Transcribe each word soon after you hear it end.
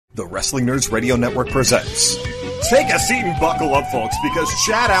The Wrestling Nerds Radio Network presents. Take a seat and buckle up, folks, because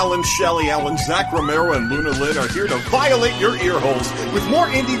Chad Allen, Shelly Allen, Zach Romero, and Luna Lynn are here to violate your ear holes with more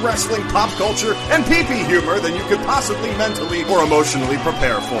indie wrestling, pop culture, and pee-pee humor than you could possibly mentally or emotionally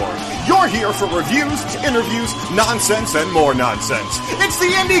prepare for. You're here for reviews, interviews, nonsense, and more nonsense. It's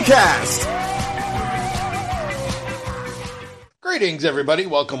the IndieCast! Greetings, everybody.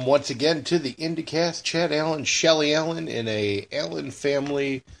 Welcome once again to the IndieCast. Chad Allen, Shelly Allen, in a Allen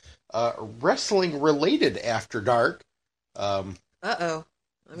family wrestling-related After Dark. That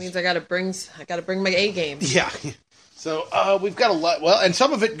means I gotta bring my A game. Yeah. So we've got a lot. Well, and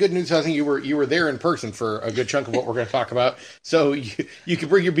some of it, good news. I think you were there in person for a good chunk of what we're going to talk about. So you can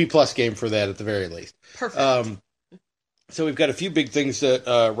bring your B+ game for that at the very least. Perfect. So we've got a few big things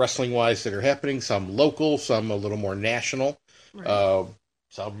that wrestling-wise that are happening. Some local, some a little more national. Right.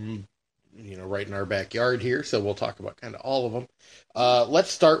 Some, right in our backyard here. So we'll talk about kind of all of them.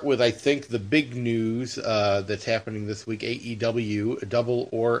 Let's start with, I think, the big news that's happening this week. AEW Double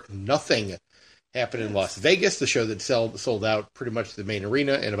or Nothing happened in Las Vegas. The show that sold out pretty much the main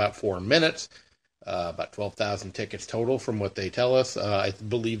arena in about 4 minutes. About 12,000 tickets total from what they tell us. I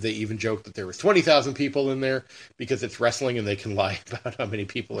believe they even joked that there was 20,000 people in there because it's wrestling and they can lie about how many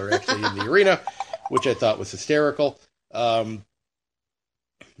people are actually in the arena, which I thought was hysterical.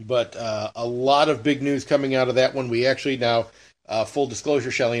 But a lot of big news coming out of that one. We actually now, full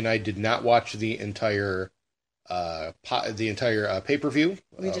disclosure, Shelly and I did not watch the entire pay-per-view.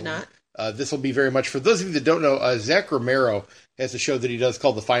 We did not. This will be very much, for those of you that don't know, Zach Romero has a show that he does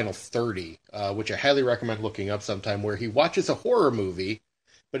called The Final 30, which I highly recommend looking up sometime, where he watches a horror movie,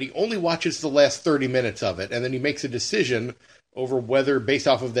 but he only watches the last 30 minutes of it, and then he makes a decision over whether, based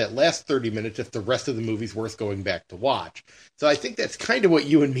off of that last 30 minutes, if the rest of the movie's worth going back to watch. So I think that's kind of what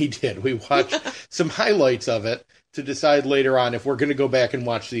you and me did. We watched some highlights of it to decide later on if we're going to go back and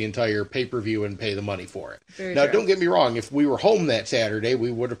watch the entire pay-per-view and pay the money for it. Now, don't get me wrong. If we were home that Saturday,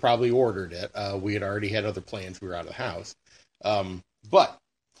 we would have probably ordered it. We had already had other plans. We were out of the house. So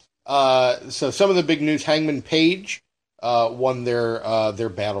some of the big news, Hangman Page won their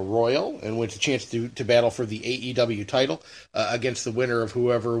battle royal and wins a chance to battle for the AEW title against the winner of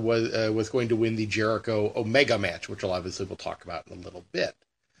whoever was going to win the Jericho Omega match, which we'll talk about in a little bit.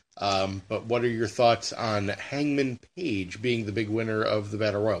 But what are your thoughts on Hangman Page being the big winner of the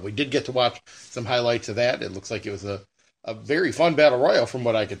battle royal? We did get to watch some highlights of that. It looks like it was a very fun battle royal from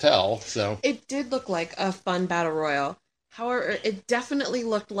what I could tell. So it did look like a fun battle royal. However, it definitely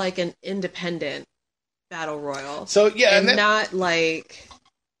looked like an independent battle royal. So yeah, and not like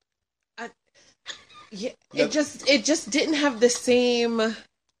it just didn't have the same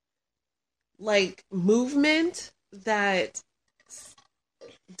like movement that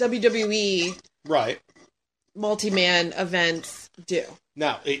WWE multi-man events do.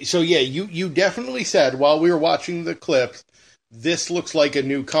 Now, so yeah, you definitely said while we were watching the clips, this looks like a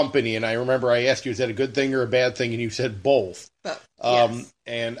new company, and I remember I asked you, is that a good thing or a bad thing? And you said both. Yes.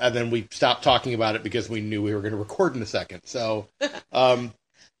 And then we stopped talking about it because we knew we were going to record in a second. So,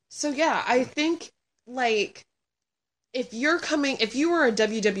 so yeah, I think like if you were a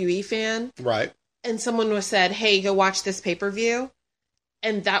WWE fan, right, and someone was said, "Hey, go watch this pay-per-view,"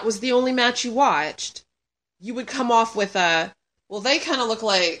 and that was the only match you watched, you would come off with well, they kind of look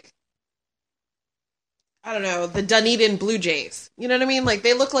like, I don't know, the Dunedin Blue Jays. You know what I mean? Like,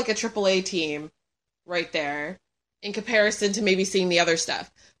 they look like a AAA team right there in comparison to maybe seeing the other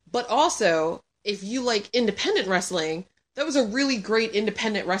stuff. But also, if you like independent wrestling, that was a really great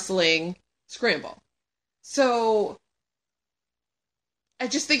independent wrestling scramble. So, I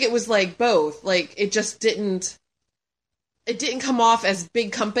just think it was like both. Like, it didn't come off as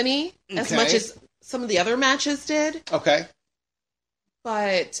big company as much as some of the other matches did. Okay.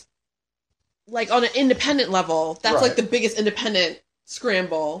 But like on an independent level, that's like the biggest independent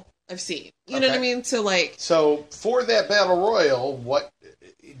scramble I've seen. You know what I mean? So for that battle royal, what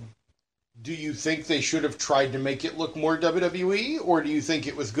do you think they should have tried to make it look more WWE, or do you think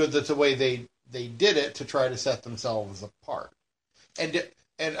it was good that's the way they did it to try to set themselves apart? And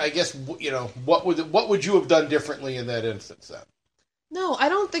I guess what would you have done differently in that instance then? No, I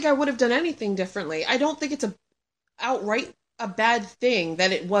don't think I would have done anything differently. I don't think it's outright a bad thing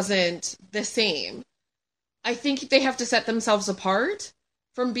that it wasn't the same. I think they have to set themselves apart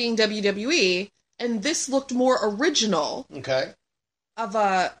from being WWE, and this looked more original. Okay. Of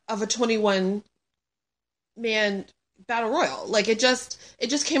a 21 man battle royal. Like it just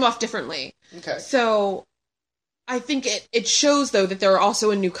came off differently. Okay. So I think it shows though that they're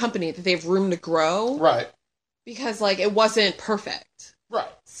also a new company, that they have room to grow. Right. Because like it wasn't perfect. Right.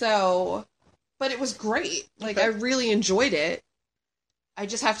 So but it was great. Like, I really enjoyed it. I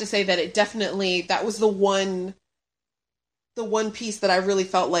just have to say that it definitely, that was the one piece that I really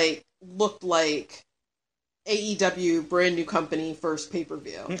felt like looked like AEW brand new company first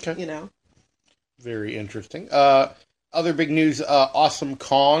pay-per-view. Okay. You know? Very interesting. Other big news, Awesome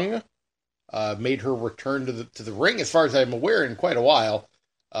Kong made her return to the ring, as far as I'm aware, in quite a while.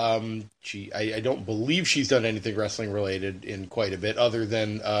 I don't believe she's done anything wrestling related in quite a bit, other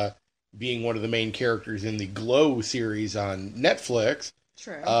than being one of the main characters in the Glow series on Netflix.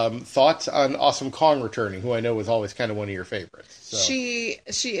 True. Thoughts on Awesome Kong returning, who I know was always kind of one of your favorites. So. She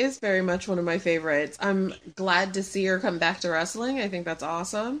is very much one of my favorites. I'm glad to see her come back to wrestling. I think that's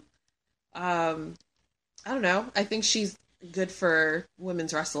awesome. I don't know. I think she's good for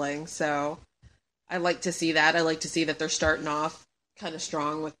women's wrestling, so I like to see that. I like to see that they're starting off kind of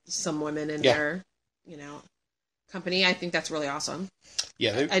strong with some women in their, company. I think that's really awesome.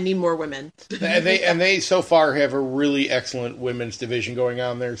 Yeah, I need more women. and they so far have a really excellent women's division going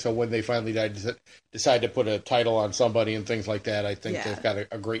on there. So when they finally decide to put a title on somebody and things like that, I think they've got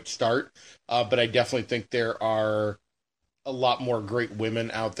a great start. But I definitely think there are a lot more great women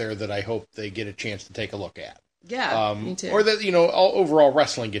out there that I hope they get a chance to take a look at. Yeah, me too. Or that overall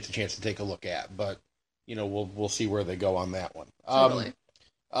wrestling gets a chance to take a look at. But we'll see where they go on that one. Totally.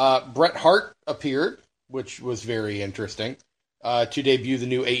 Bret Hart appeared, which was very interesting, to debut the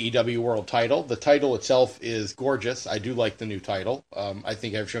new AEW World Title. The title itself is gorgeous. I do like the new title. I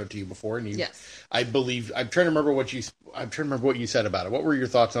think I've shown it to you before, and yes, I believe I'm trying to remember what you said about it. What were your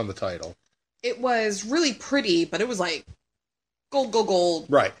thoughts on the title? It was really pretty, but it was like gold.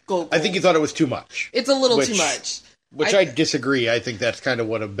 Right. Gold. I think you thought it was too much. It's a little too much. Which I disagree. I think that's kind of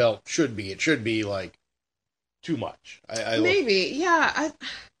what a belt should be. It should be like too much. Maybe, yeah.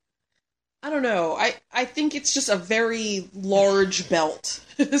 I don't know. I think it's just a very large belt.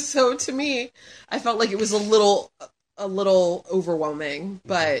 So to me, I felt like it was a little overwhelming,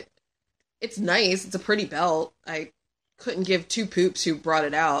 but it's nice. It's a pretty belt. I couldn't give two poops who brought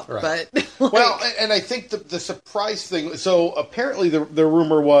it out, right. But well, and I think the surprise thing. So apparently the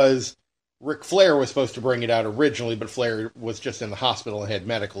rumor was Ric Flair was supposed to bring it out originally, but Flair was just in the hospital and had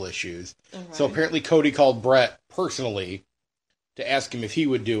medical issues. Okay. So apparently Cody called Bret personally to ask him if he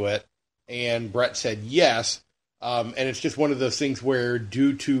would do it. And Bret said yes, and it's just one of those things where,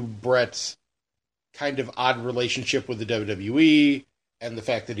 due to Bret's kind of odd relationship with the WWE and the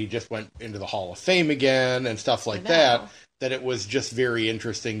fact that he just went into the Hall of Fame again and stuff like that it was just very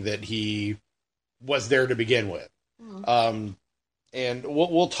interesting that he was there to begin with. Mm-hmm. And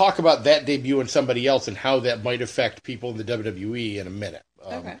we'll talk about that debut and somebody else and how that might affect people in the WWE in a minute.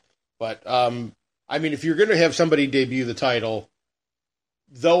 Okay. But, I mean, if you're going to have somebody debut the title,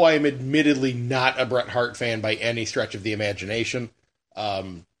 though I am admittedly not a Bret Hart fan by any stretch of the imagination,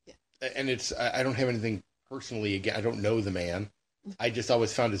 and I don't have anything personally again. I don't know the man. I just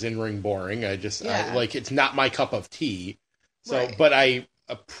always found his in-ring boring. It's not my cup of tea. So, right. But I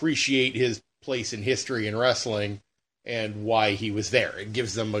appreciate his place in history in wrestling and why he was there. It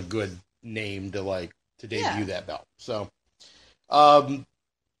gives them a good name to debut that belt. So,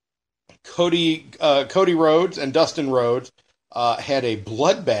 Cody Rhodes and Dustin Rhodes had a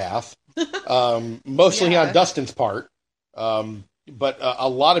bloodbath, mostly on Dustin's part. But a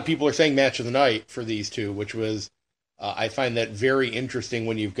lot of people are saying match of the night for these two, which was, I find that very interesting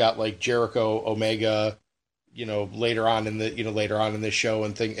when you've got like Jericho, Omega, later on in this show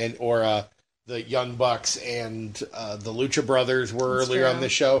or the Young Bucks and the Lucha Brothers were earlier on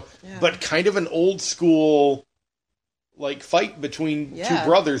this show, but kind of an old school fight between two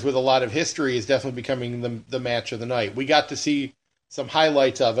brothers with a lot of history is definitely becoming the match of the night. We got to see some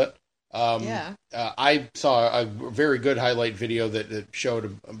highlights of it. I saw a very good highlight video that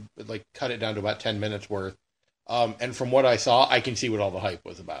showed cut it down to about 10 minutes worth. And from what I saw, I can see what all the hype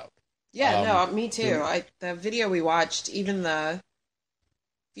was about. Yeah, no, me too. The video we watched, even the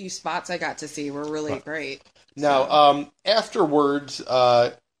few spots I got to see were really great. Now, afterwards,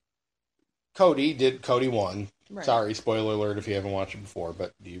 Cody won. Right. Sorry, spoiler alert if you haven't watched it before,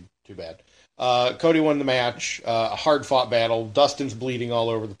 but too bad. Cody won the match, a hard-fought battle. Dustin's bleeding all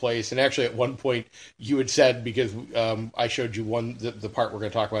over the place. And actually, at one point, you had said, because I showed you the part we're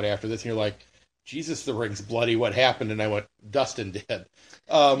going to talk about after this, and you're like, Jesus, the ring's bloody. What happened? And I went, Dustin did. It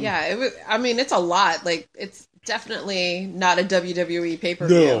was. I mean, it's a lot. It's definitely not a WWE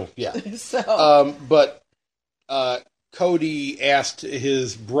pay-per-view. No, yeah. So, but Cody asked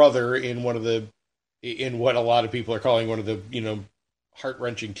his brother in what a lot of people are calling one of the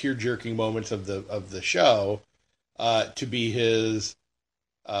heart-wrenching, tear-jerking moments of the show, to be his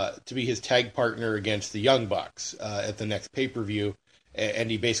tag partner against the Young Bucks at the next pay-per-view.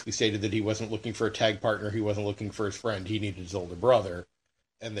 And he basically stated that he wasn't looking for a tag partner. He wasn't looking for his friend. He needed his older brother.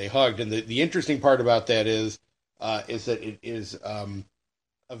 and they hugged. And the interesting part about that is that it is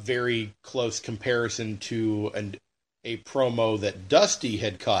a very close comparison to a promo that Dusty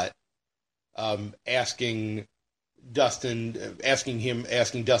had cut, asking Dustin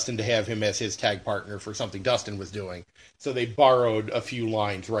to have him as his tag partner for something Dustin was doing. So they borrowed a few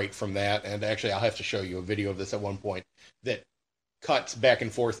lines right from that. And actually, I'll have to show you a video of this at one point that cuts back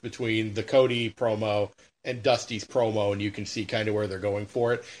and forth between the Cody promo and Dusty's promo, and you can see kind of where they're going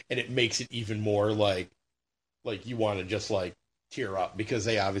for it. And it makes it even more like you want to just like tear up, because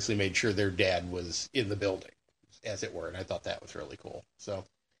they obviously made sure their dad was in the building, as it were. And I thought that was really cool. So.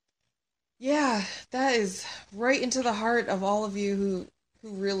 Yeah, that is right into the heart of all of you who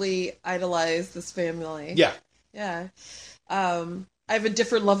really idolize this family. Yeah. Yeah. I have a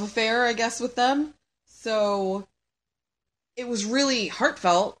different love affair, I guess, with them. So it was really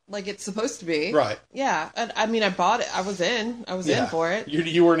heartfelt, like it's supposed to be. Right. Yeah. And I mean, I bought it. I was in for it.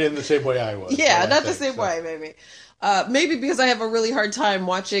 You weren't in the same way I was. Yeah, not the same way, maybe. Maybe because I have a really hard time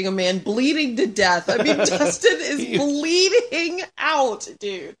watching a man bleeding to death. I mean, Dustin is bleeding out,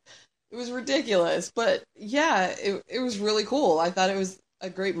 dude. It was ridiculous, but yeah, it was really cool. I thought it was a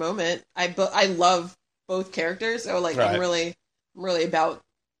great moment. I love both characters, so like right. I'm really about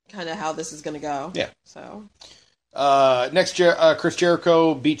kind of how this is going to go. Yeah. So next, Chris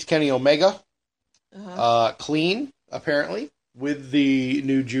Jericho beats Kenny Omega, clean apparently, with the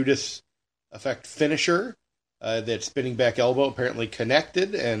new Judas Effect finisher. That spinning back elbow apparently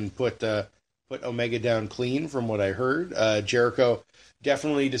connected and put Omega down clean, from what I heard. Jericho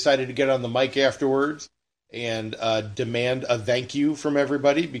definitely decided to get on the mic afterwards and demand a thank you from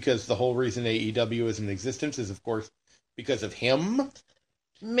everybody, because the whole reason AEW is in existence is, of course, because of him.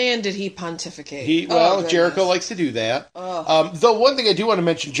 Man, did he pontificate. Jericho likes to do that. Though one thing I do want to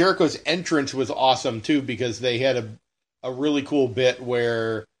mention, Jericho's entrance was awesome, too, because they had a really cool bit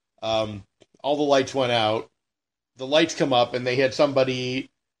where all the lights went out, the lights come up, and they had somebody...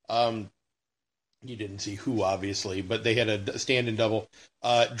 you didn't see who, obviously, but they had a stand-in double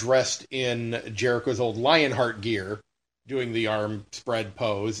dressed in Jericho's old Lionheart gear, doing the arm spread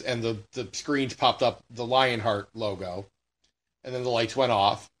pose, and the screens popped up the Lionheart logo, and then the lights went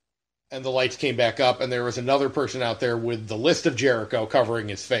off, and the lights came back up, and there was another person out there with the list of Jericho covering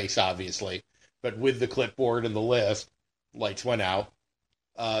his face, obviously, but with the clipboard and the list, lights went out.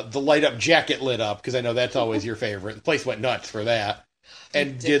 The light-up jacket lit up, because I know that's always your favorite. The place went nuts for that.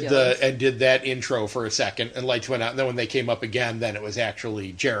 And did that intro for a second, and lights went out. And then when they came up again, then it was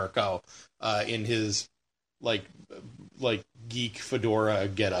actually Jericho in his like geek fedora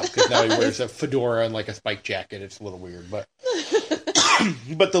getup, because now he wears a fedora and like a spike jacket. It's a little weird, but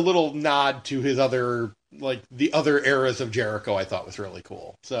but the little nod to his other, like the other eras of Jericho, I thought was really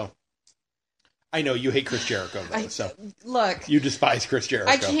cool. So I know you hate Chris Jericho though, so look, you despise Chris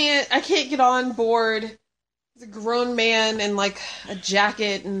Jericho. I can't get on board. He's a grown man in like a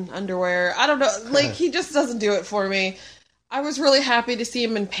jacket and underwear. I don't know. Like, he just doesn't do it for me. I was really happy to see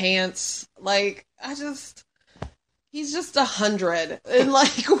him in pants. Like, he's just 100. And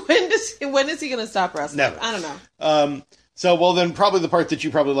like, when is he going to stop wrestling? Never. I don't know. So then probably the part that you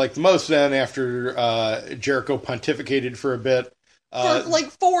probably liked the most then, after Jericho pontificated for a bit. For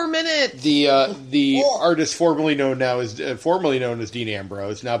like 4 minutes. The artist formerly known as Dean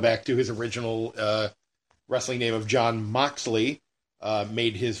Ambrose, now back to his original wrestling name of Jon Moxley,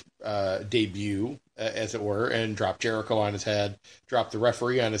 made his debut, as it were, and dropped Jericho on his head, dropped the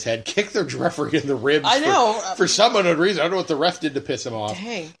referee on his head, kicked the referee in the ribs. I know. For some unknown reason. I don't know what the ref did to piss him off.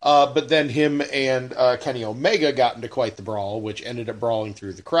 Dang. But then him and Kenny Omega got into quite the brawl, which ended up brawling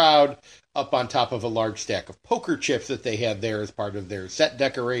through the crowd, up on top of a large stack of poker chips that they had there as part of their set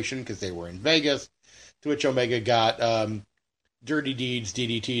decoration, because they were in Vegas, to which Omega got... Dirty Deeds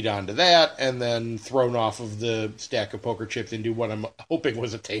DDT'd onto that, and then thrown off of the stack of poker chips into what I'm hoping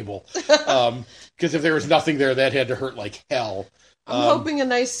was a table. Because if there was nothing there, that had to hurt like hell. I'm hoping a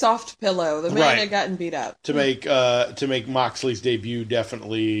nice soft pillow. The man had gotten beat up. To make Moxley's debut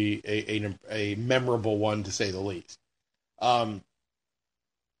definitely a memorable one, to say the least.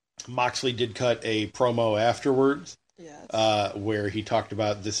 Moxley did cut a promo afterwards. Yes. Where he talked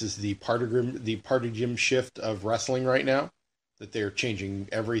about this is the paradigm shift of wrestling right now. That they're changing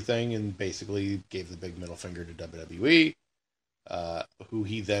everything, and basically gave the big middle finger to WWE, who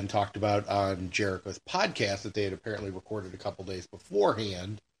he then talked about on Jericho's podcast that they had apparently recorded a couple days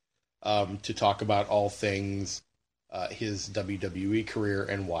beforehand, to talk about all things his WWE career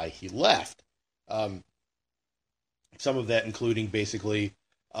and why he left. Some of that including basically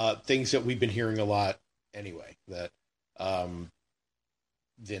things that we've been hearing a lot anyway, that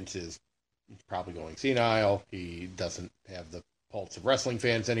Vince is probably going senile. He doesn't have the pulse of wrestling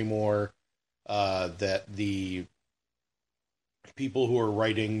fans anymore. That the people who are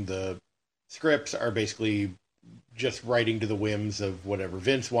writing the scripts are basically just writing to the whims of whatever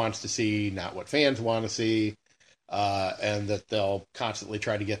Vince wants to see, not what fans want to see, and that they'll constantly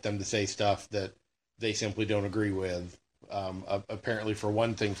try to get them to say stuff that they simply don't agree with. Apparently, for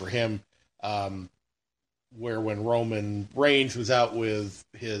one thing, for him, where when Roman Reigns was out with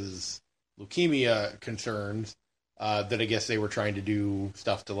his leukemia concerns, that I guess they were trying to do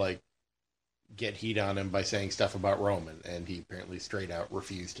stuff to like get heat on him by saying stuff about Roman, and he apparently straight out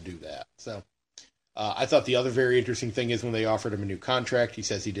refused to do that. So I thought the other very interesting thing is when they offered him a new contract, he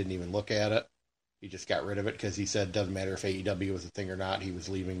says he didn't even look at it. He just got rid of it because he said it doesn't matter if AEW was a thing or not. He was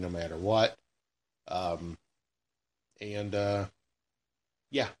leaving no matter what.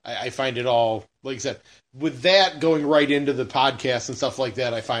 Yeah, I find it all, like I said, with that going right into the podcast and stuff like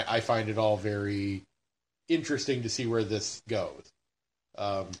that, I find it all very interesting to see where this goes.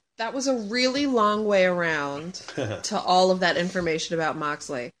 That was a really long way around to all of that information about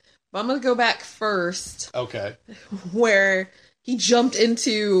Moxley. But I'm going to go back first. Okay. Where he jumped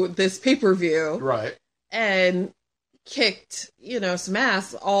into this pay-per-view. Right. And kicked, some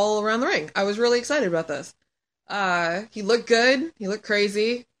ass all around the ring. I was really excited about this. He looked good. He looked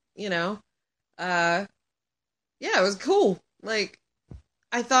crazy, Yeah, it was cool. Like,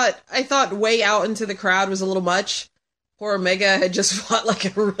 I thought way out into the crowd was a little much. Poor Omega had just fought like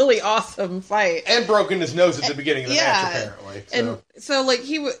a really awesome fight. And broken his nose at the beginning of the match, apparently. So. And so, like,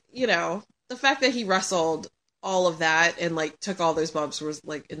 he would, the fact that he wrestled all of that and, like, took all those bumps was,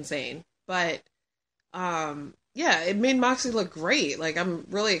 like, insane. But, yeah, it made Moxley look great. Like, I'm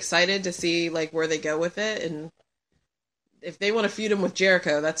really excited to see, like, where they go with it. And if they want to feud him with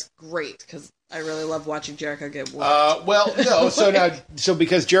Jericho, that's great, because I really love watching Jericho get whooped. Well, no, so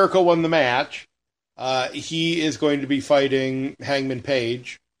because Jericho won the match, he is going to be fighting Hangman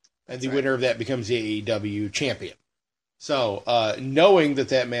Page, and the winner of that becomes the AEW champion. So, knowing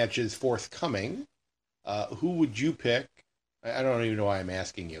that match is forthcoming, who would you pick? I don't even know why I'm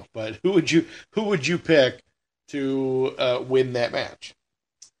asking you, but who would you pick to win that match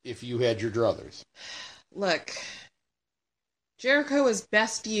if you had your druthers? Look, Jericho is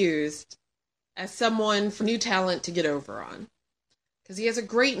best used as someone for new talent to get over on, because he has a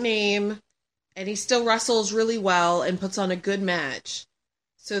great name. And he still wrestles really well and puts on a good match,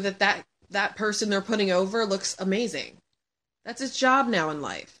 so that person they're putting over looks amazing. That's his job now in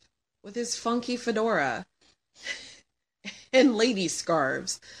life, with his funky fedora and lady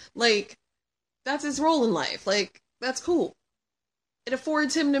scarves. Like, that's his role in life. Like, that's cool. It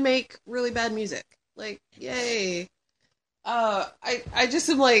affords him to make really bad music. Like, yay. I just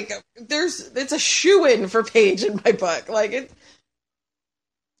am like, it's a shoo-in for Paige in my book. Like,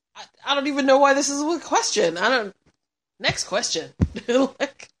 I don't even know why this is a question. Next question.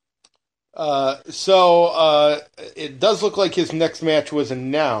 Like, it does look like his next match was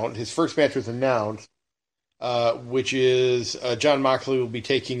announced. His first match was announced, which is Jon Moxley will be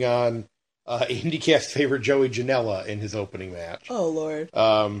taking on IndyCast favorite Joey Janela in his opening match. Oh, Lord.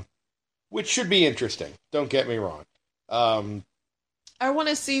 Which should be interesting. Don't get me wrong. I want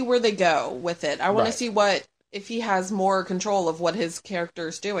to see where they go with it. I want to see if he has more control of what his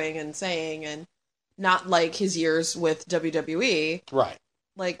character's doing and saying, and not like his years with WWE. Right.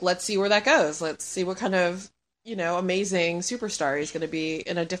 Like, let's see where that goes. Let's see what kind of, amazing superstar he's going to be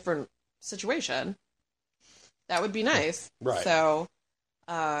in a different situation. That would be nice. Right. So,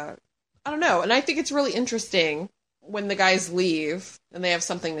 I don't know. And I think it's really interesting when the guys leave and they have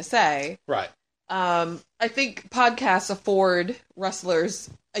something to say. Right. I think podcasts afford wrestlers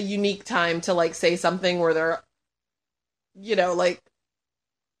a unique time to, like, say something where they're, like,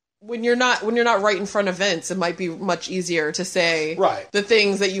 when you're not right in front of Vince, it might be much easier to say the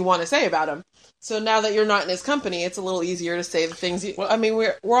things that you want to say about him. So now that you're not in his company, it's a little easier to say the things.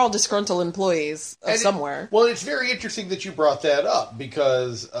 We're all disgruntled employees of somewhere. It's very interesting that you brought that up,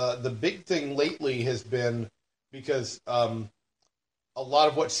 because the big thing lately has been because a lot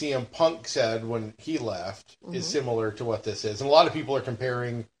of what CM Punk said when he left is similar to what this is. And a lot of people are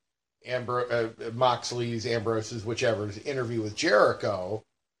comparing Moxley's, Ambrose's, whichever's interview with Jericho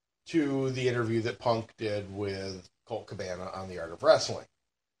to the interview that Punk did with Colt Cabana on The Art of Wrestling.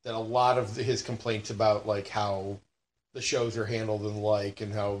 That a lot of his complaints about, like, how the shows are handled and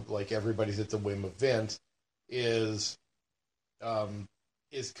and how, like, everybody's at the whim of Vince is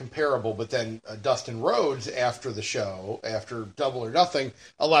comparable. But then Dustin Rhodes, after the show, after Double or Nothing,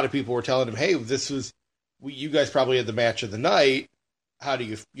 a lot of people were telling him, "Hey, you guys probably had the match of the night. How do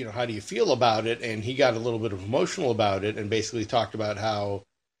you feel about it?" And he got a little bit emotional about it, and basically talked about how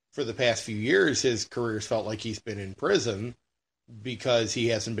for the past few years his career's felt like he's been in prison because he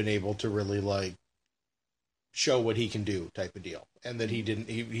hasn't been able to really like show what he can do type of deal. And that he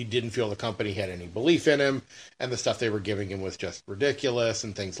didn't feel the company had any belief in him, and the stuff they were giving him was just ridiculous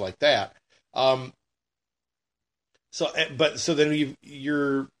and things like that. So then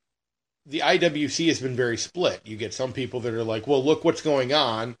the IWC has been very split. You get some people that are like, well, look what's going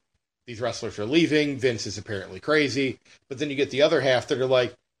on. These wrestlers are leaving. Vince is apparently crazy. But then you get the other half that are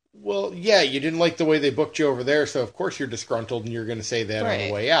like, well, yeah, you didn't like the way they booked you over there, so of course you're disgruntled and you're going to say that on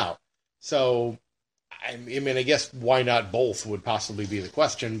the way out. So, I mean, I guess why not both would possibly be the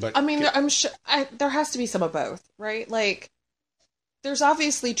question. But I mean, I'm sure there has to be some of both, right? Like, there's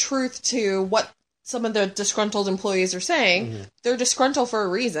obviously truth to what some of the disgruntled employees are saying. Mm-hmm. They're disgruntled for a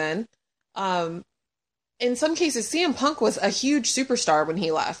reason. In some cases, CM Punk was a huge superstar when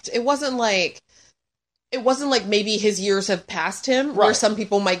he left. It wasn't like maybe his years have passed him, where some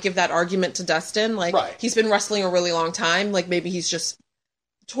people might give that argument to Dustin. Like, he's been wrestling a really long time. Like, maybe he's just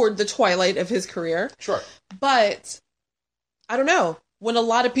toward the twilight of his career. Sure. But, I don't know. When a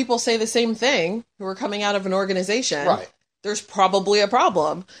lot of people say the same thing, who are coming out of an organization, there's probably a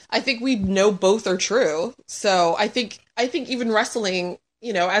problem. I think we know both are true. So, I think even wrestling,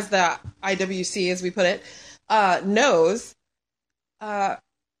 you know, as the IWC, as we put it, knows,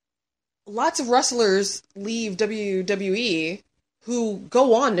 lots of wrestlers leave WWE who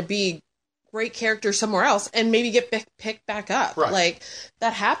go on to be great characters somewhere else and maybe get picked back up. Right. Like,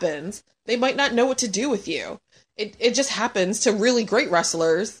 that happens. They might not know what to do with you. It just happens to really great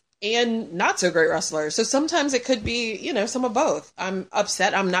wrestlers and not so great wrestlers. So sometimes it could be, you know, some of both. I'm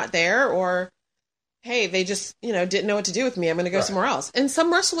upset I'm not there, or, hey, they just, you know, didn't know what to do with me. I'm going to go somewhere else. And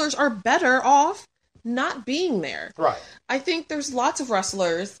some wrestlers are better off not being there. Right. I think there's lots of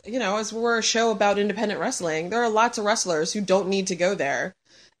wrestlers, you know, as we're a show about independent wrestling, there are lots of wrestlers who don't need to go there.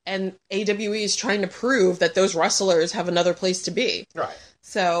 And AWE is trying to prove that those wrestlers have another place to be. Right.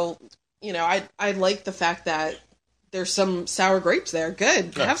 So, you know, I like the fact that there's some sour grapes there.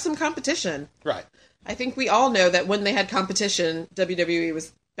 Good. Have some competition. Right. I think we all know that when they had competition, WWE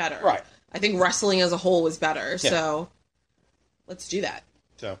was better. Right. I think wrestling as a whole was better. Yeah. So let's do that.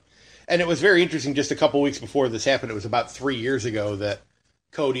 So, and it was very interesting just a couple weeks before this happened. It was about 3 years ago that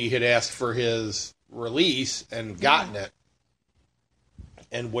Cody had asked for his release and gotten it,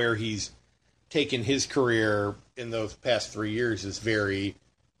 and where he's taken his career in those past 3 years is very,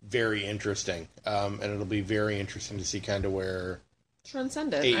 very interesting. And it'll be very interesting to see kind of where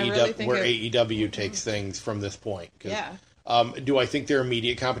Transcendent. AEW takes things from this point. Yeah. Do I think they're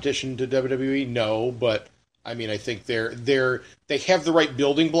immediate competition to WWE? No, but I mean, I think they have the right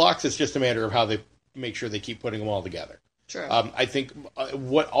building blocks. It's just a matter of how they make sure they keep putting them all together. True. I think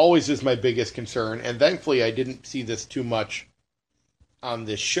what always is my biggest concern, and thankfully I didn't see this too much on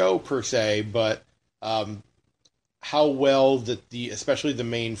this show per se, but how well that especially the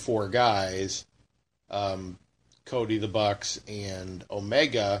main four guys, Cody, the Bucks, and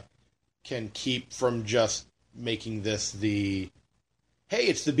Omega, can keep from just making this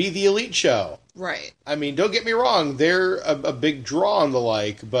it's the Be the Elite show. Right. I mean, don't get me wrong, they're a big draw and the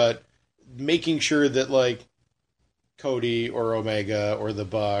like, but making sure that, like, Cody or Omega or the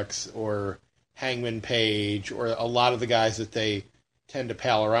Bucks or Hangman Page or a lot of the guys that they tend to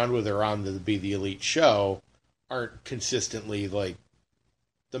pal around with or on the Be the Elite show aren't consistently, like,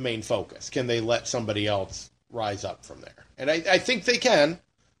 the main focus. Can they let somebody else rise up from there? And I think they can,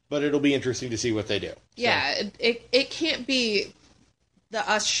 but it'll be interesting to see what they do. Yeah, so. It can't be the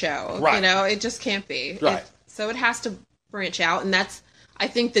Us show. Right. You know, it just can't be. Right. So it has to branch out, and that's, I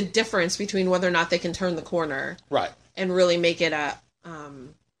think, the difference between whether or not they can turn the corner. Right. And really make it a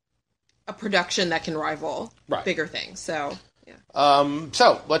production that can rival bigger things. So, yeah.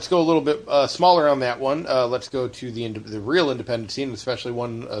 So let's go a little bit smaller on that one. Let's go to the real independent scene, especially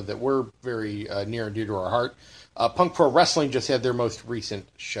one that we're very near and dear to our heart. Punk Pro Wrestling just had their most recent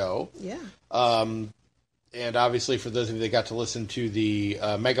show. Yeah. And obviously, for those of you that got to listen to the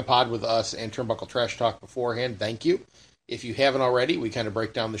Megapod with us and Turnbuckle Trash Talk beforehand, thank you. If you haven't already, we kind of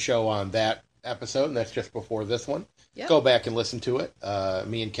break down the show on that episode, and that's just before this one. Yep. Go back and listen to it.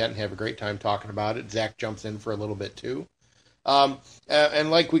 Me and Kent have a great time talking about it. Zach jumps in for a little bit, too.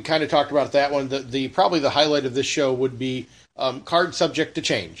 And like we kind of talked about that one, the probably the highlight of this show would be card subject to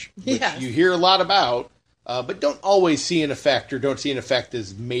change, which you hear a lot about, but don't always see an effect, or don't see an effect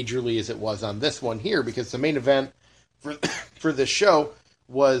as majorly as it was on this one here, because the main event for this show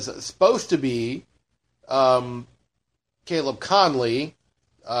was supposed to be Caleb Conley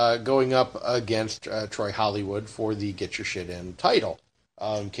going up against Troy Hollywood for the Get Your Shit In title.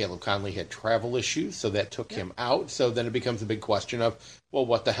 Caleb Conley had travel issues, so that took him out. So then it becomes a big question of, well,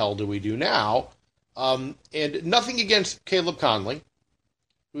 what the hell do we do now? And nothing against Caleb Conley,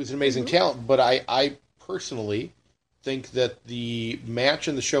 who's an amazing talent, but I personally think that the match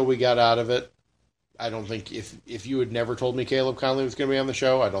and the show we got out of it, I don't think if you had never told me Caleb Conley was going to be on the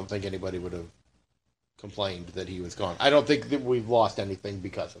show, I don't think anybody would have complained that he was gone. I don't think that we've lost anything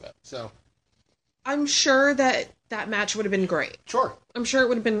because of it. So I'm sure that match would have been great. Sure. I'm sure it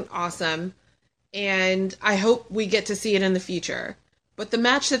would have been awesome. And I hope we get to see it in the future. But the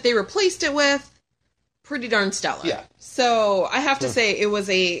match that they replaced it with, pretty darn stellar. Yeah. So I have to say it was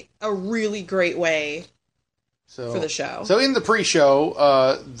a really great way for the show. So in the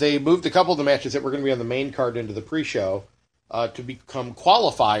pre-show, they moved a couple of the matches that were going to be on the main card into the pre-show to become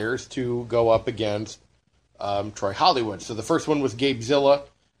qualifiers to go up against Troy Hollywood. So the first one was Gabe Zilla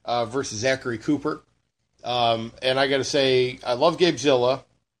versus Zachary Cooper. And I got to say, I love Gabe Zilla,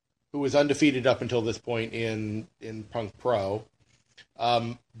 who was undefeated up until this point in Punk Pro.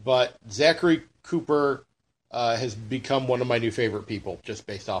 But Zachary Cooper has become one of my new favorite people just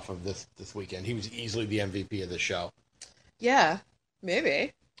based off of this weekend. He was easily the MVP of the show. Yeah,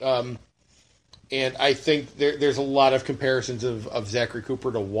 maybe. And I think there's a lot of comparisons of Zachary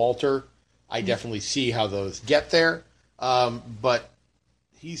Cooper to Walter. I definitely see how those get there. But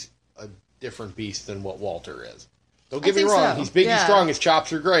he's a different beast than what Walter is. Don't get me wrong. So. He's big, he's strong, his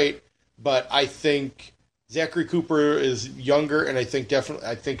chops are great. But I think Zachary Cooper is younger, and I think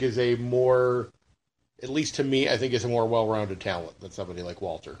is a more, at least to me, I think is a more well-rounded talent than somebody like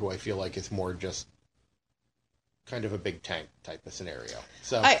Walter, who I feel like is more just kind of a big tank type of scenario.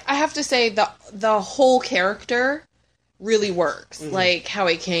 So I have to say the whole character really works. Mm-hmm. Like how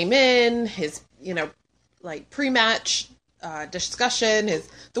he came in, his like pre-match discussion,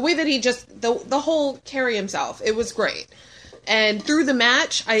 the way that he just the whole carry himself. It was great. And through the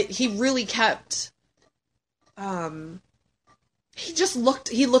match, he really kept.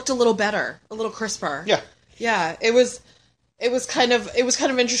 He looked a little better, a little crisper. Yeah. It was kind of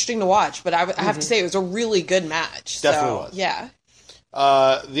interesting to watch, but I have to say it was a really good match. Definitely was. Yeah.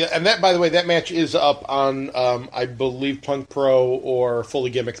 And that, by the way, that match is up on I believe Punk Pro or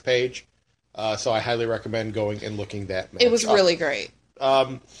Fully Gimmicks page. So I highly recommend going and looking that match. It was really great.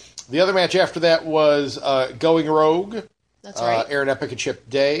 The other match after that was Going Rogue. That's right. Aaron Epic and Chip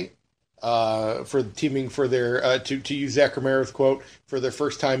Day for teaming for their to use Zach Romero's quote, for their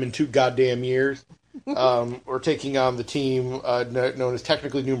first time in 2 goddamn years. We're taking on the team known as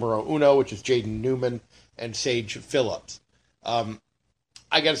technically Numero Uno, which is Jaden Newman and Sage Phillips.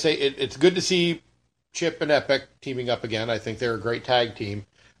 I got to say, it's good to see Chip and Epic teaming up again. I think they're a great tag team.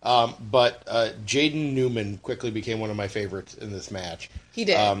 But Jaden Newman quickly became one of my favorites in this match. He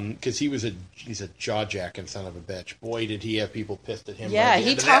did. Because he's a jaw-jacking son of a bitch. Boy, did he have people pissed at him. Yeah,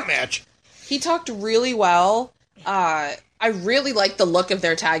 that match. He talked really well. I really like the look of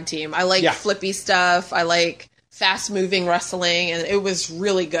their tag team. I like flippy stuff. I like fast-moving wrestling, and it was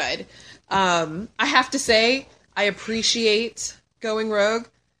really good. I have to say, I appreciate Going Rogue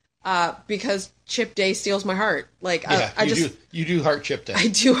because Chip Day steals my heart. Like, you do heart Chip Day. I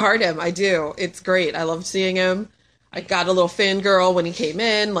do heart him. I do. It's great. I loved seeing him. I got a little fangirl when he came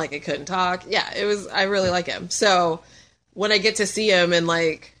in, like I couldn't talk. Yeah, I really like him. So when I get to see him and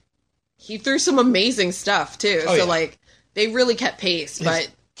like, he threw some amazing stuff too. Like, they really kept pace, but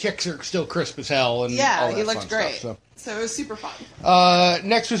kicks are still crisp as hell. And yeah, he looked great. Stuff, so it was super fun.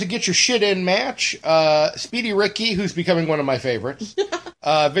 Next was a Get Your Shit In match. Speedy Ricky, who's becoming one of my favorites.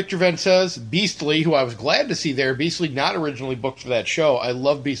 Victor Vences, Beastly, who I was glad to see there. Beastly not originally booked for that show. I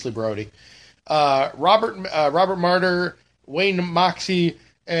love Beastly Brody. Robert Martyr, Wayne Moxie,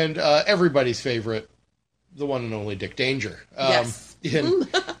 and everybody's favorite, the one and only Dick Danger. Yes.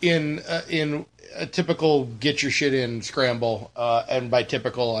 In a typical Get Your Shit In scramble, and by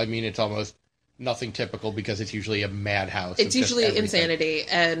typical I mean it's almost nothing typical because it's usually a madhouse. It's usually insanity,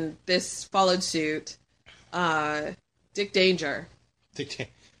 and this followed suit. Dick Danger.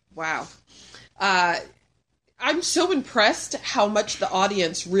 Wow. I'm so impressed how much the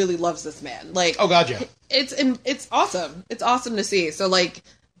audience really loves this man. Like, oh god, yeah. It's awesome. It's awesome to see. So like,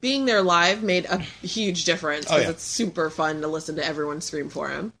 being there live made a huge difference because it's super fun to listen to everyone scream for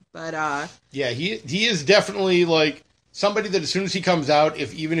him. But yeah, he is definitely like somebody that as soon as he comes out,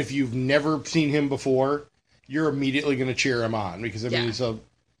 even if you've never seen him before, you're immediately going to cheer him on because I mean he's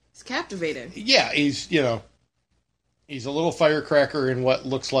captivating. Yeah, he's a little firecracker in what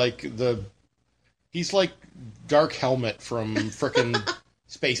looks like he's like Dark Helmet from frickin'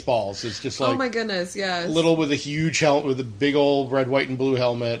 Spaceballs. It's just like, oh my goodness, yes. Little with a huge helmet, with a big old red, white, and blue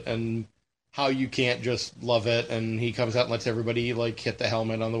helmet, and how you can't just love it. And he comes out and lets everybody like hit the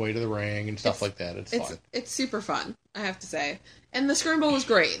helmet on the way to the ring and stuff like that. It's fun. It's super fun. I have to say. And the scramble was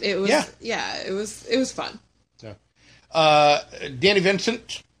great. It was, it was fun. Danny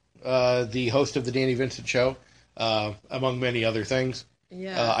Vincent, the host of the Danny Vincent Show, among many other things.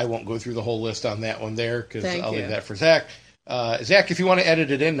 Yeah. I won't go through the whole list on that one there because I'll leave you. that for Zach. Zach, if you want to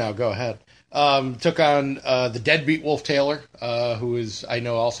edit it in now, go ahead. Took on the deadbeat Wolf Taylor, who is, I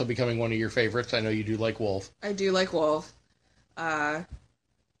know, also becoming one of your favorites. I know you do like Wolf. I do like Wolf.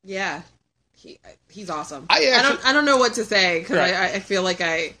 Yeah. He's awesome. I don't know what to say because I feel like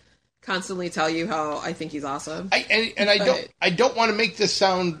I constantly tell you how I think he's awesome. I don't want to make this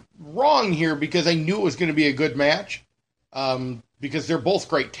sound wrong here because I knew it was going to be a good match. Because they're both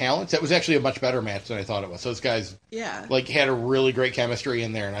great talents. That was actually a much better match than I thought it was. Those guys had a really great chemistry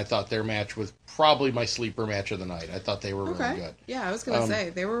in there, and I thought their match was probably my sleeper match of the night. I thought they were really good. Yeah, I was going to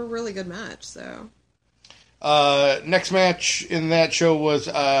say, they were a really good match. So next match in that show was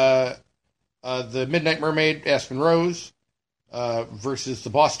the Midnight Mermaid, Aspen Rose, versus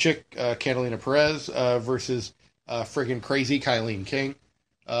the Boss Chick, Catalina Perez, versus friggin' crazy Kylene King,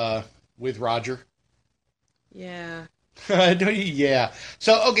 with Roger. Yeah. Yeah.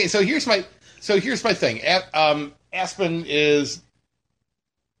 So here's my thing. Aspen is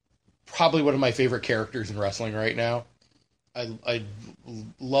probably one of my favorite characters in wrestling right now. I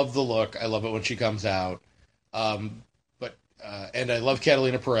love the look. I love it when she comes out. And I love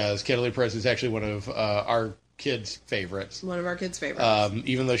Catalina Perez. Catalina Perez is actually one of our kids' favorites. One of our kids' favorites.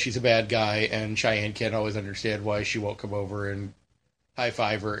 Even though she's a bad guy, and Cheyenne can't always understand why she won't come over and high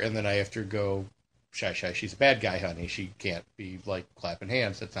five her, and then I have to go, shy, she's a bad guy, honey. She can't be, like, clapping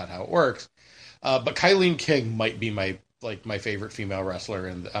hands. That's not how it works. But Kylene King might be my favorite female wrestler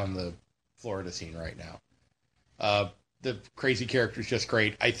on the Florida scene right now. The crazy character is just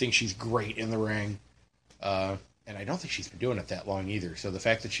great. I think she's great in the ring. And I don't think she's been doing it that long either. So the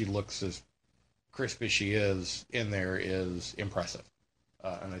fact that she looks as crisp as she is in there is impressive.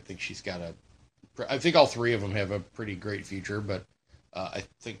 And I think she's got I think all three of them have a pretty great future, but I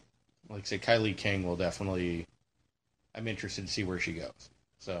think, like I say, Kylene King will definitely. I'm interested to see where she goes.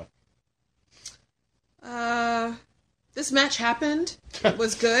 So, this match happened. It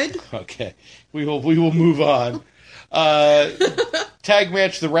was good. Okay, we will move on. Tag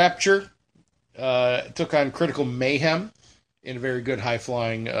match: The Rapture took on Critical Mayhem in a very good high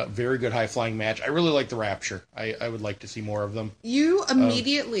flying match. I really like The Rapture. I would like to see more of them. You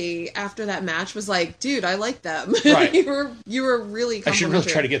immediately after that match was like, dude, I like them. Right. you were really complimentary. I should really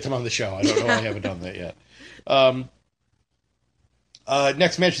try to get them on the show. I don't know why I haven't done that yet.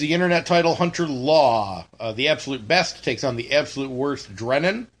 Next match, the Internet title, Hunter Law. The Absolute Best takes on the Absolute Worst,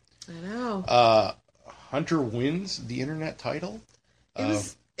 Drennan. I know. Hunter wins the Internet title.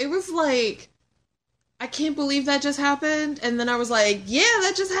 It was like, I can't believe that just happened. And then I was like, yeah,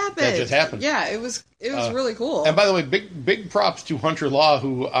 that just happened. Yeah, it was really cool. And by the way, big props to Hunter Law,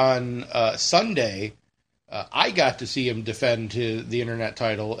 who on Sunday, I got to see him defend the Internet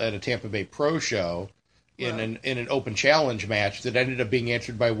title at a Tampa Bay Pro show in an open challenge match that ended up being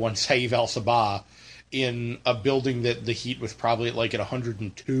answered by one Saif Al-Sabah in a building that the heat was probably at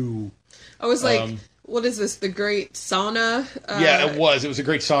 102. I was like, what is this, the Great Sauna? Yeah, it was. It was a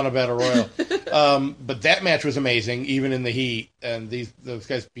great sauna battle royal. But that match was amazing, even in the heat. And those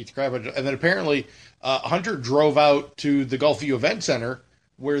guys beat the crap out of it. And then apparently, Hunter drove out to the Gulfview Event Center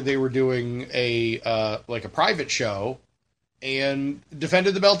where they were doing a private show and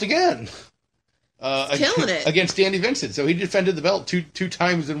defended the belt again. Killing it. Against Danny Vincent. So he defended the belt two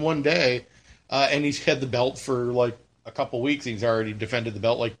times in one day. And he's had the belt for a couple weeks. He's already defended the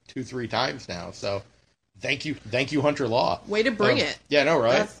belt 2-3 times now. So thank you, Hunter Law. Way to bring it. Yeah, no,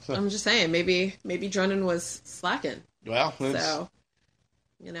 right? I'm just saying, maybe Drennan was slacking. Well, so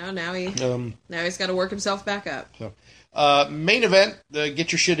now he's got to work himself back up. So, main event,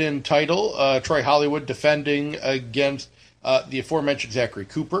 Get Your Shit In title. Troy Hollywood defending against the aforementioned Zachary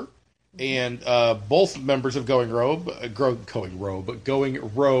Cooper. And both members of Going Rogue,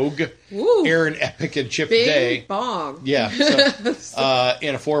 Ooh, Aaron Epic and Chip bing Day. Bong. Yeah. So,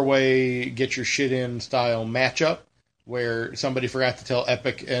 in a 4-way Get Your Shit In style matchup where somebody forgot to tell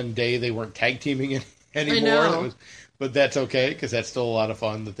Epic and Day they weren't tag teaming anymore. I know. But that's okay because that's still a lot of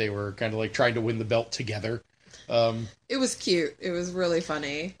fun that they were kind of trying to win the belt together. It was cute. It was really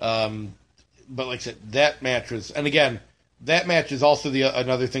funny. But like I said, that match was, and again, that match is also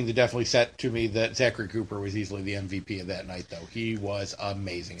another thing that definitely set to me that Zachary Cooper was easily the MVP of that night, though. He was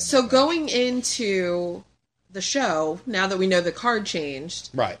amazing. So going into the show, now that we know the card changed,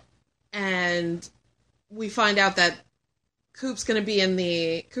 right, and we find out that Cooper's going to be in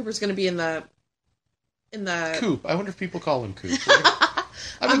the Coop. I wonder if people call him Coop.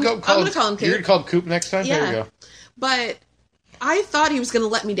 I'm going to call him Coop. You're going to call him Coop next time? Yeah. There you go. But I thought he was going to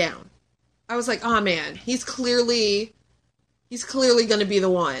let me down. I was like, oh man, he's clearly going to be the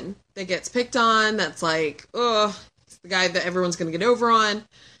one that gets picked on. That's like, oh, he's the guy that everyone's going to get over on.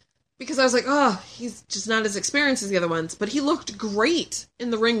 Because I was like, oh, he's just not as experienced as the other ones. But he looked great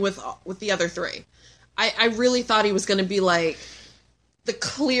in the ring with the other three. I really thought he was going to be like the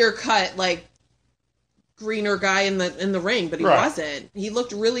clear cut, like greener guy in the ring, but he wasn't. He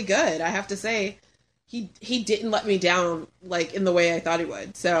looked really good. I have to say, he didn't let me down like in the way I thought he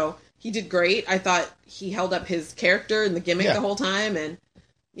would. So he did great. I thought he held up his character and the gimmick the whole time, and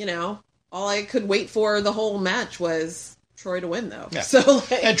all I could wait for the whole match was Troy to win, though. Yeah. So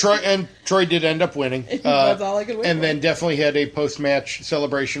and Troy did end up winning. That's all I could wait for. And then definitely had a post-match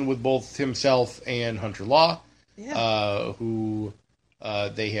celebration with both himself and Hunter Law, who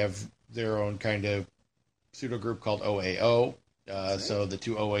they have their own kind of pseudo group called OAO. So the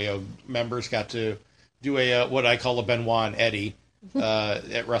two OAO members got to do a what I call a Benoit and Eddie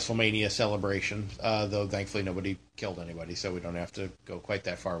at WrestleMania celebration. Though thankfully nobody killed anybody, so we don't have to go quite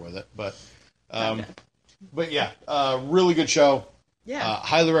that far with it. But really good show. Yeah,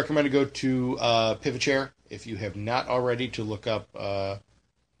 highly recommend to go to Pivot Chair if you have not already to look up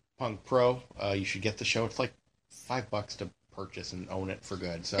Punk Pro. You should get the show. It's like $5 to purchase and own it for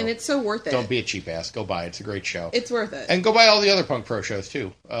good. So and it's so worth it. Don't be a cheap ass. Go buy it. It's a great show. It's worth it. And go buy all the other Punk Pro shows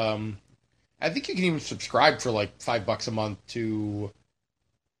too. I think you can even subscribe for like $5 a month to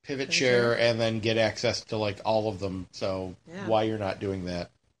Pivot Chair and then get access to like all of them. So why you're not doing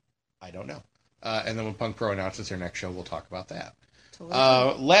that, I don't know. And then when Punk Pro announces their next show, we'll talk about that.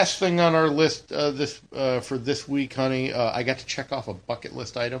 Totally. Last thing on our list for this week, honey, I got to check off a bucket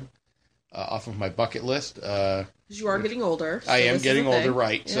list item off of my bucket list. Because you are getting older. So I am getting older,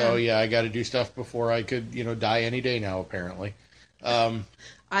 right. Yeah. So, I got to do stuff before I could, die any day now, apparently. I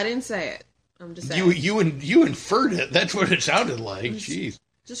didn't say it. I'm just saying. You inferred it. That's what it sounded like. Jeez.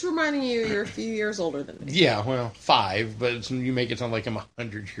 Just reminding you're a few years older than me. Yeah, well, 5, but you make it sound like I'm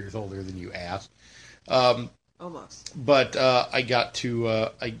 100 years older than you asked. Almost. But I got to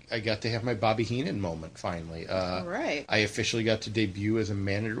have my Bobby Heenan moment finally. All right. I officially got to debut as a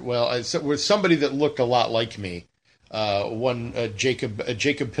manager. Well, with somebody that looked a lot like me.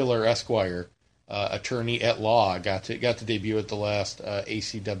 Jacob Pillar Esquire, attorney at law, got to debut at the last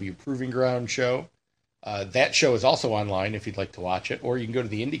ACW Proving Ground show. That show is also online if you'd like to watch it, or you can go to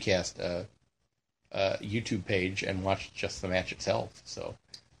the IndieCast YouTube page and watch just the match itself. So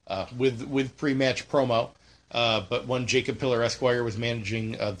with pre-match promo. But one Jacob Pillar Esquire was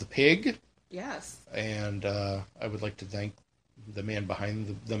managing the Pig. Yes. And I would like to thank the man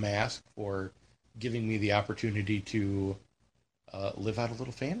behind the mask for giving me the opportunity to live out a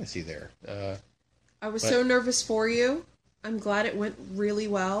little fantasy there. I was so nervous for you. I'm glad it went really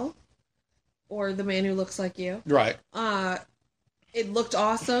well. Or the man who looks like you. Right. It looked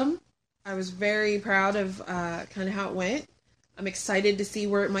awesome. I was very proud of kind of how it went. I'm excited to see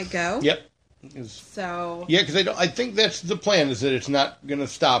where it might go. Yep. So yeah, because I think that's the plan, is that it's not going to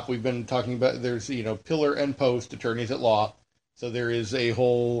stop. We've been talking about there's pillar and post attorneys at law, so there is a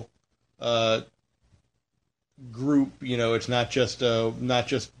whole group. It's not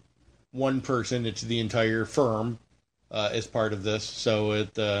just one person; it's the entire firm as part of this. So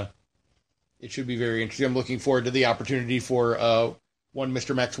it should be very interesting. I'm looking forward to the opportunity for one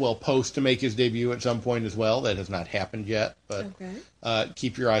Mr. Maxwell Post to make his debut at some point as well. That has not happened yet, but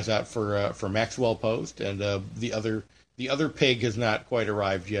keep your eyes out for Maxwell Post, and the other Pig has not quite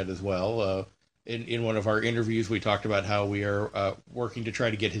arrived yet as well. In one of our interviews, we talked about how we are working to try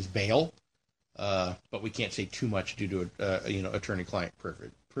to get his bail, but we can't say too much due to attorney-client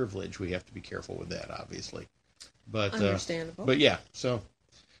privilege. We have to be careful with that, obviously. But understandable. But yeah, so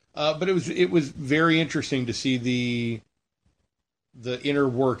but it was very interesting to see the inner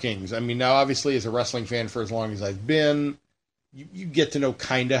workings. I mean, now obviously as a wrestling fan for as long as I've been, you get to know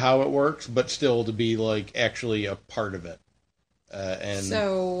kind of how it works, but still to be like actually a part of it. And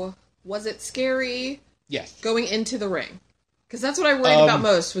so was it scary? Yes. Going into the ring? Because that's what I worried about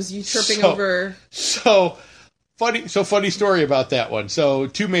most, was you tripping over. So funny story about that one. So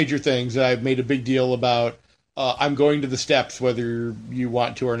 2 major things that I've made a big deal about. I'm going to the steps whether you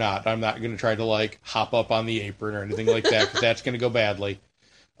want to or not. I'm not going to try to like hop up on the apron or anything like that, because that's going to go badly.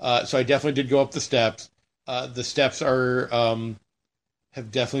 So I definitely did go up the steps. The steps have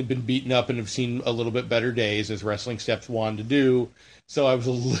definitely been beaten up and have seen a little bit better days, as wrestling steps wanted to do. So I was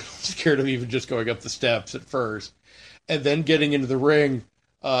a little scared of even just going up the steps at first. And then getting into the ring,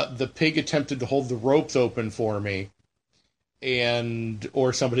 the Pig attempted to hold the ropes open for me,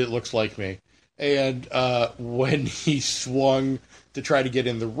 or somebody that looks like me. And when he swung to try to get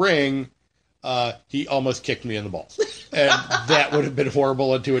in the ring, he almost kicked me in the balls. And that would have been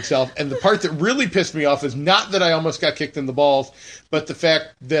horrible unto itself. And the part that really pissed me off is not that I almost got kicked in the balls, but the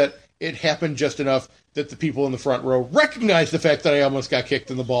fact that it happened just enough that the people in the front row recognized the fact that I almost got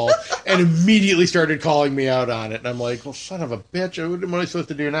kicked in the balls and immediately started calling me out on it. And I'm like, well, son of a bitch, what am I supposed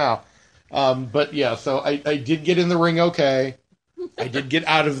to do now? But yeah, so I did get in the ring okay. I did get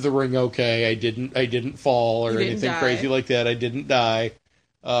out of the ring okay. I didn't fall or anything crazy like that. I didn't die.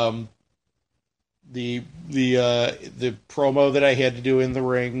 The promo that I had to do in the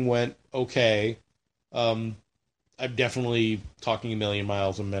ring went okay. I'm definitely talking a million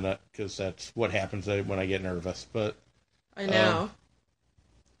miles a minute because that's what happens when I get nervous. But I know.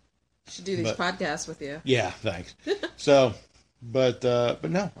 I should do these podcasts with you. Yeah, thanks. So, but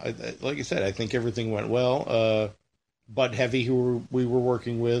no, like I said, I think everything went well. Bud Heavy, who we were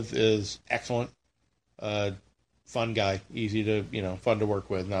working with, is excellent. Fun guy, easy to fun to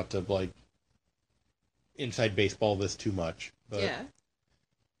work with. Not to like inside baseball this too much. But, yeah.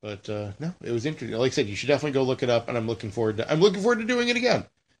 But no, it was interesting. Like I said, you should definitely go look it up, and I'm looking forward to doing it again.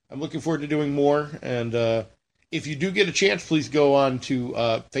 I'm looking forward to doing more, and if you do get a chance, please go on to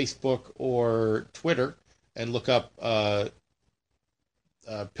Facebook or Twitter and look up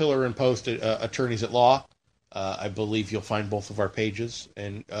Pillar and Post Attorneys at Law. I believe you'll find both of our pages,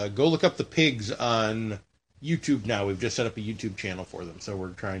 and go look up the pigs on YouTube now. We've just set up a YouTube channel for them, so we're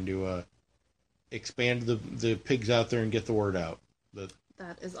trying to expand the pigs out there and get the word out.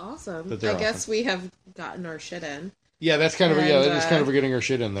 That is awesome. I guess we have gotten our shit in. Yeah, that's kind of that is kind of getting our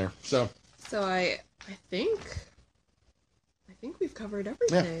shit in there. So I think we've covered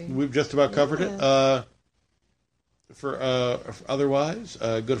everything. Yeah, we've just about covered it. For otherwise,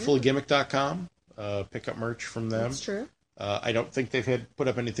 go to fullygimmick.com. Pick up merch from them. That's true. I don't think they've had put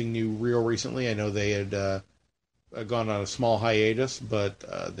up anything new real recently. I know they had gone on a small hiatus,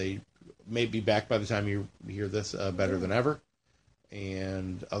 but they may be back by the time you hear this better than ever.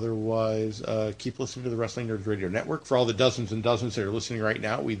 And otherwise, keep listening to the Wrestling Nerds Radio Network. For all the dozens and dozens that are listening right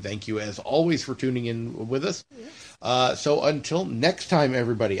now, we thank you as always for tuning in with us. Yes. So until next time,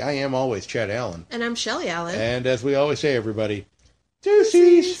 everybody, I am always Chad Allen. And I'm Shelly Allen. And as we always say, everybody,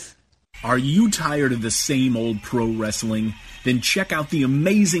 deuces! Are you tired of the same old pro wrestling? Then check out the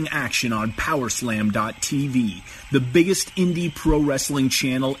amazing action on Powerslam.tv, the biggest indie pro wrestling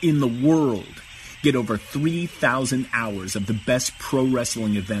channel in the world. Get over 3,000 hours of the best pro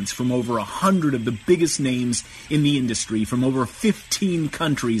wrestling events from over 100 of the biggest names in the industry from over 15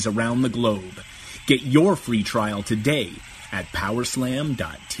 countries around the globe. Get your free trial today at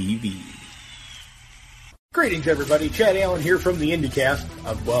Powerslam.tv. Greetings, everybody. Chad Allen here from the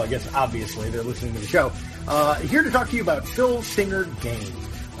IndieCast. Well, I guess obviously they're listening to the show. Here to talk to you about Phil Singer Games.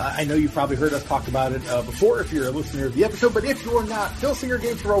 I know you've probably heard us talk about it before if you're a listener of the episode, but if you're not, Phil Singer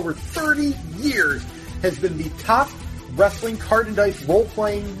Games for over 30 years has been the top wrestling card and dice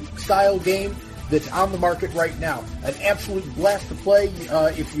role-playing style game that's on the market right now. An absolute blast to play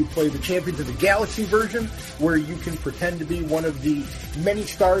if you play the Champions of the Galaxy version, where you can pretend to be one of the many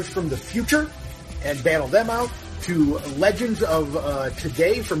stars from the future and battle them out, to legends of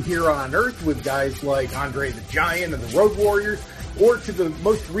today from here on Earth with guys like Andre the Giant and the Road Warriors, or to the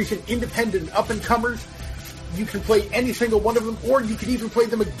most recent independent up-and-comers. You can play any single one of them, or you can even play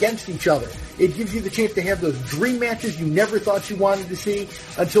them against each other. It gives you the chance to have those dream matches you never thought you wanted to see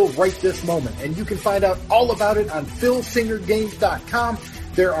until right this moment. And you can find out all about it on PhilSingerGames.com.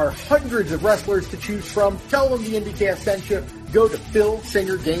 There are hundreds of wrestlers to choose from. Tell them the IndieCast sent you. Go to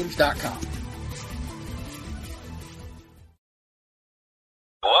PhilSingerGames.com.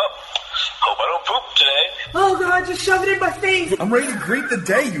 Well, hope I don't poop today. Oh God, just shove it in my face. I'm ready to greet the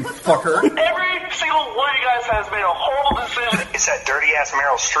day, you fucker. Every single one of you guys has made a horrible decision. It's that dirty-ass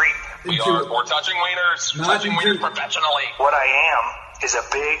Meryl Streep. We're touching wieners. Touching wieners professionally. What I am is a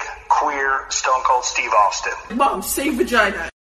big, queer, Stone Cold Steve Austin. Mom, say vagina.